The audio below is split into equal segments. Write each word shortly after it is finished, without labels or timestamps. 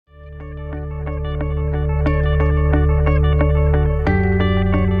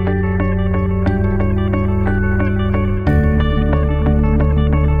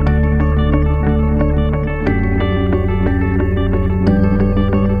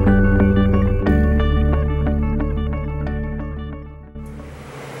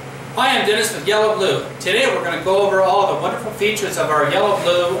Chris with Yellowblue. Today we're going to go over all the wonderful features of our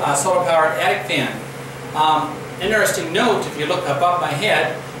Yellowblue solar powered attic fan. Interesting note, if you look above my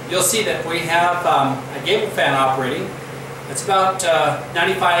head, you'll see that we have a gable fan operating. It's about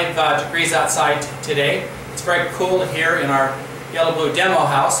 95 degrees outside today. It's very cool here in our Yellowblue demo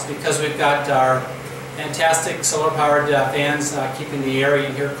house because we've got our fantastic solar powered fans keeping the area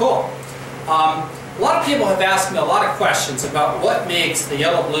in here cool. A lot of people have asked me a lot of questions about what makes the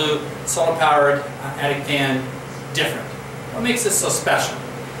Yellowblue solar powered attic fan different. What makes it so special?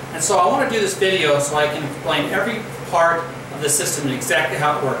 And so I want to do this video so I can explain every part of the system and exactly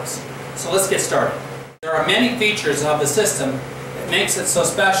how it works. So let's get started. There are many features of the system that makes it so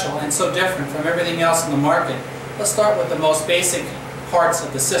special and so different from everything else in the market. Let's start with the most basic parts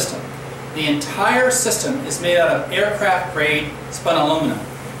of the system. The entire system is made out of aircraft grade spun aluminum.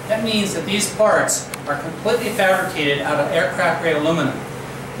 That means that these parts are completely fabricated out of aircraft grade aluminum.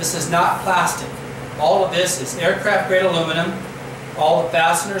 This is not plastic. All of this is aircraft grade aluminum. All the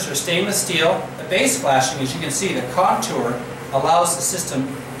fasteners are stainless steel. The base flashing, as you can see, the contour allows the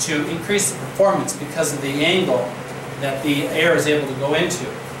system to increase the performance because of the angle that the air is able to go into.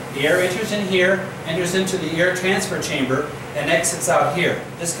 The air enters in here, enters into the air transfer chamber, and exits out here.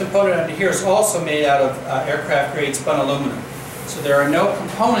 This component under here is also made out of aircraft grade spun aluminum. So there are no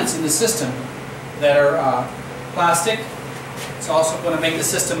components in the system that are plastic. It's also going to make the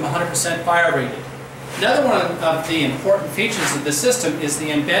system 100% fire rated. Another one of the important features of the system is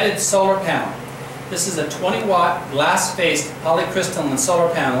the embedded solar panel. This is a 20-watt glass-faced polycrystalline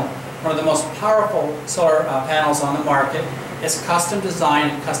solar panel, one of the most powerful solar panels on the market. It's custom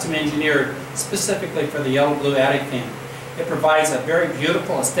designed and custom engineered specifically for the Yellowblue attic fan. It provides a very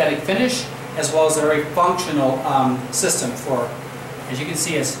beautiful aesthetic finish as well as a very functional system for, as you can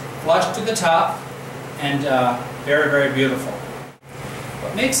see, it's flush to the top and very, very beautiful.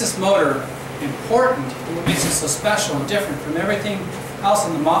 What makes this motor important, and what makes it so special and different from everything else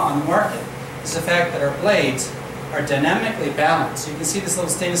on the market, is the fact that our blades are dynamically balanced. You can see these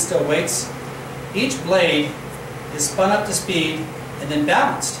little stainless steel weights. Each blade is spun up to speed and then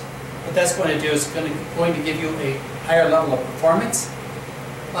balanced. What that's going to do is going to give you a higher level of performance,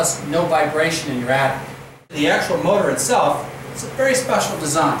 plus no vibration in your attic. The actual motor itself is a very special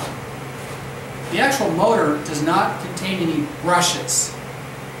design. The actual motor does not contain any brushes.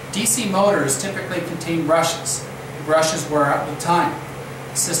 DC motors typically contain brushes. The brushes wear out with time.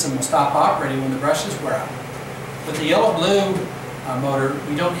 The system will stop operating when the brushes wear out. With the Yellowblue motor,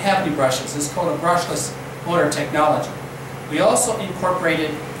 we don't have any brushes. It's called a brushless motor technology. We also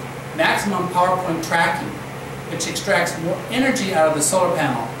incorporated maximum power point tracking, which extracts more energy out of the solar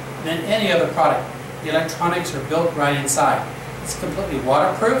panel than any other product. The electronics are built right inside. It's completely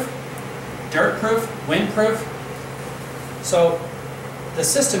waterproof, dirt-proof, windproof. So the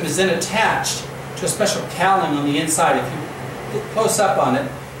system is then attached to a special cowling on the inside. If you get close up on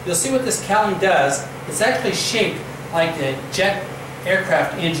it, you'll see what this cowling does. It's actually shaped like a jet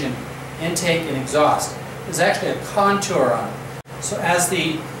aircraft engine, intake and exhaust. There's actually a contour on it. So as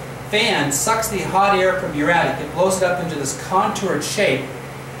the fan sucks the hot air from your attic, it blows it up into this contoured shape,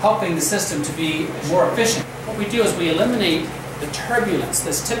 helping the system to be more efficient. What we do is we eliminate the turbulence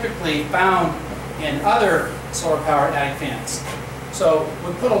that's typically found in other solar powered attic fans. So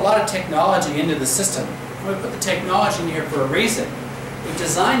we put a lot of technology into the system. We put the technology in here for a reason. We've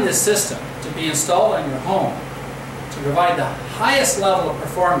designed this system to be installed in your home to provide the highest level of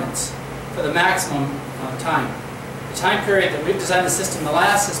performance for the maximum time. The time period that we've designed the system to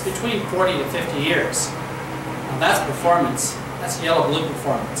last is between 40 to 50 years. Now that's performance. That's Yellowblue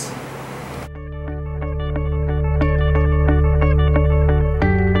performance.